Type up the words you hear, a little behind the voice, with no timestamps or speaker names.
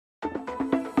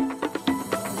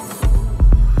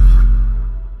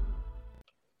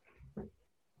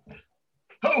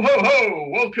Ho, ho, ho!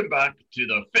 Welcome back to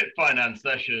the Fit Finance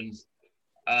Sessions.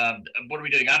 What are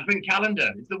we doing? Advent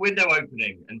calendar. It's the window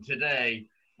opening. And today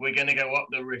we're going to go up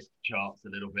the risk charts a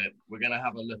little bit. We're going to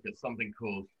have a look at something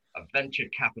called a venture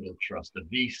capital trust, a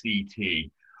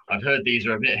VCT. I've heard these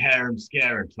are a bit harem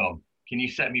scarer, Tom. Can you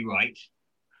set me right?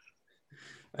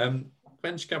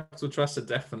 Venture capital trusts are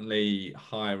definitely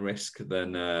higher risk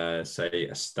than, say,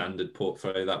 a standard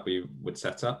portfolio that we would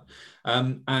set up.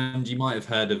 And you might have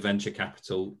heard of venture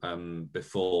capital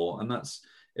before, and that's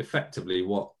effectively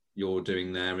what you're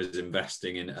doing there is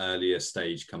investing in earlier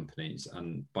stage companies.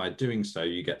 And by doing so,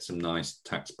 you get some nice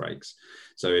tax breaks.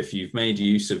 So if you've made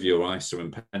use of your ISA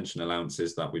and pension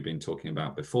allowances that we've been talking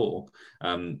about before,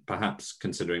 perhaps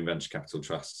considering venture capital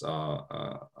trusts are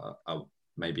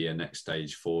maybe a next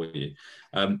stage for you.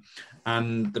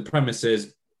 And the premise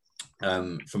is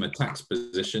from a tax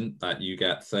position that you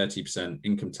get 30%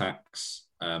 income tax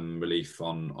relief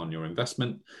on your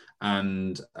investment,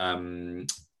 and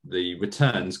the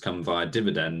returns come via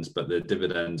dividends, but the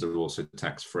dividends are also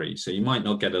tax-free. So you might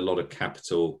not get a lot of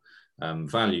capital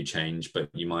value change, but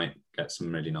you might get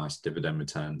some really nice dividend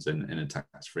returns in a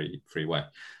tax-free way.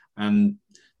 And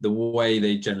the way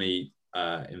they generally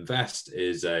invest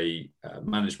is a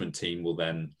management team will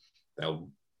then they'll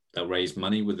raise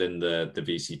money within the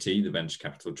VCT, the venture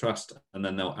capital trust, and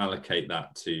then they'll allocate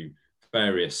that to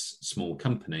various small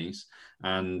companies.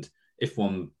 And if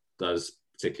one does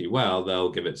particularly well,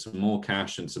 they'll give it some more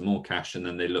cash, and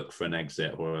then they look for an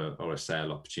exit or a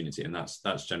sale opportunity. And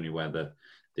that's generally where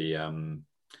the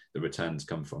returns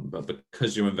come from. But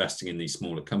because you're investing in these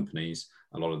smaller companies,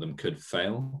 a lot of them could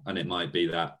fail, and it might be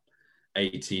that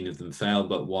 18 of them fail,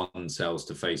 but one sells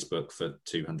to Facebook for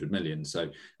 200 million. So,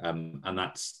 and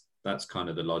that's kind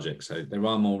of the logic. So there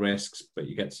are more risks, but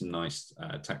you get some nice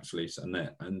tax reliefs,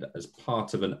 and as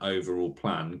part of an overall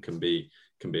plan can be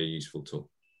a useful tool.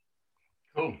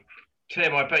 Cool.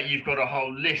 Tim, I bet you've got a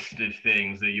whole list of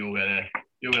things that you're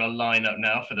gonna line up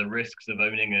now for the risks of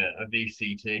owning a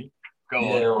VCT. Go on.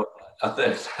 Well, I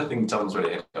think Tom's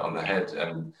really hit it on the head.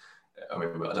 I mean,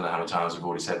 I don't know how many times we've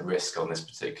already said risk on this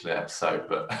particular episode,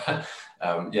 but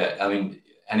yeah, I mean,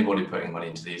 anybody putting money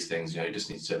into these things, you just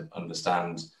need to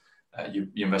understand you're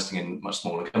investing in much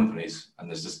smaller companies, and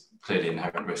there's just clearly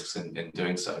inherent risks in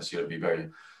doing so. So you've got to be very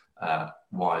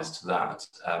wise to that.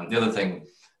 The other thing,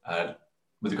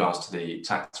 with regards to the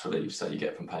tax reliefs that you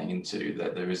get from paying into,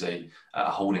 that there is a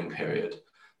holding period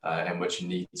in which you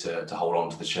need to hold on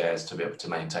to the shares to be able to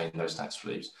maintain those tax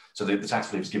reliefs. So the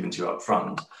tax relief is given to you up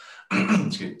front.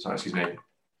 excuse me.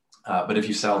 But if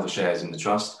you sell the shares in the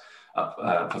trust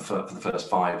for the first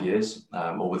 5 years,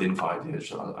 or within 5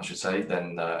 years, I should say,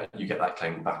 then you get that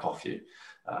claim back off you.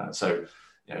 So,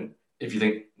 if you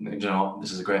think,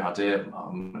 this is a great idea,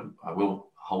 I will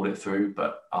hold it through,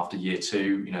 but after year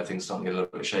 2, things start to get a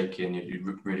little bit shaky, and you'd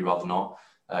really rather not.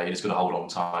 You're just going to hold on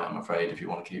tight, I'm afraid, if you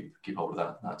want to keep hold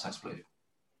of that tax relief.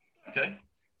 Okay,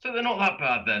 so they're not that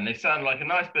bad then. They sound like a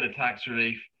nice bit of tax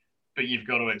relief, but you've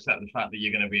got to accept the fact that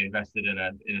you're going to be invested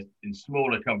in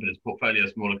smaller companies, portfolio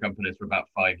smaller companies for about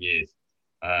 5 years,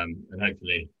 and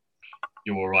hopefully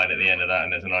you're all right at the end of that,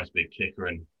 and there's a nice big kicker,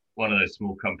 and one of those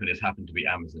small companies happened to be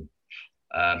Amazon.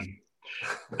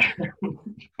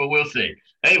 But we'll see.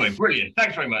 Anyway, brilliant.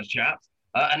 Thanks very much, chaps.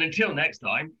 And until next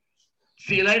time,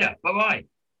 see you later. Bye-bye.